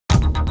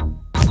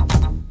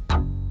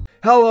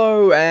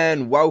Hello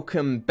and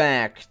welcome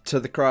back to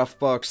the Craft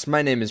Box.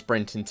 My name is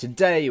Brent and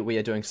today we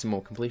are doing some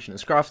more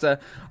Completionist Crafter.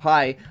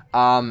 Hi,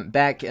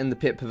 back in the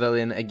Pet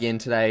Pavilion again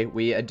today.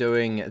 We are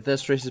doing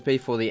this recipe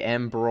for the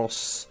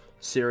Ambros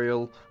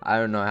Cereal. I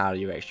don't know how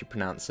you actually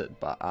pronounce it,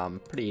 but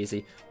pretty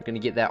easy. We're going to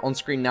get that on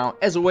screen now.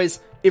 As always,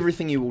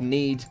 everything you will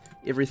need,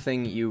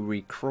 everything you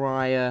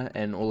require,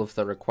 and all of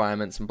the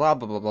requirements and blah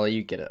blah blah blah,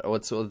 you get it. Or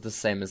it's sort of the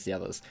same as the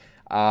others.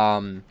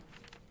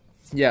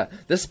 Yeah,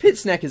 this pet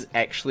snack is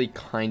actually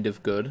kind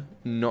of good,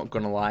 not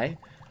gonna lie,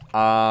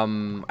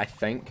 I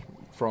think,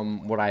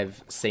 from what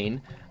I've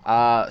seen.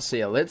 So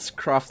yeah, let's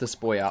craft this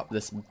boy up,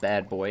 this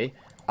bad boy.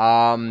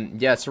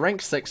 Yeah, it's a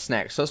rank 6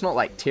 snack, so it's not,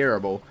 like,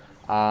 terrible.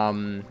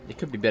 It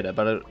could be better,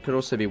 but it could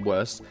also be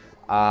worse.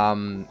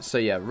 So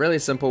yeah, really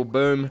simple,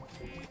 boom,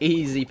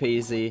 easy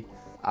peasy.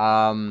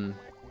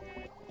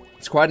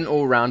 It's quite an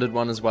all-rounded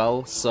one as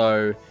well,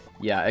 so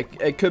yeah,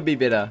 it could be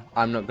better,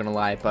 I'm not gonna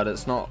lie, but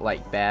it's not,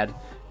 like, bad.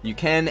 You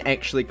can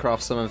actually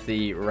craft some of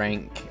the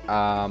rank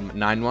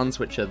 9 ones,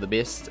 which are the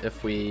best.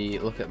 If we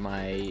look at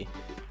my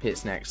pet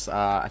snacks,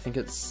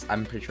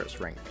 I'm pretty sure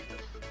it's rank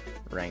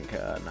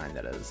 9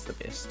 that is the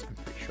best. I'm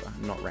pretty sure,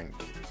 not rank,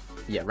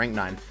 yeah, rank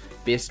 9.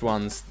 Best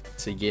ones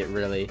to get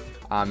really,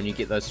 and you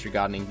get those through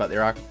gardening. But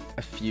there are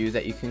a few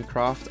that you can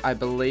craft, I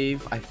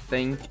believe. I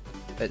think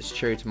it's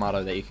cherry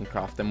tomato that you can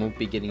craft, and we'll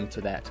be getting to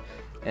that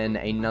in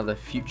another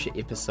future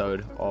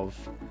episode of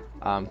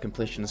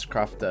Completionist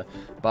Crafter.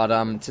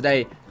 But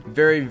today,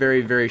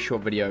 very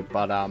short video,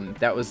 but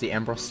that was the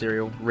Ambros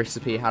Cereal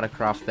recipe, how to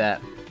craft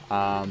that.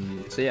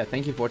 So yeah,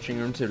 thank you for watching.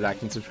 Remember to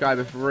like and subscribe.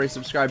 If you've already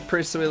subscribed,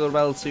 press the little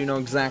bell so you know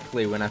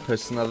exactly when I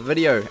post another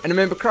video. And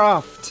remember,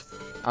 craft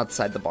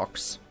outside the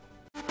box.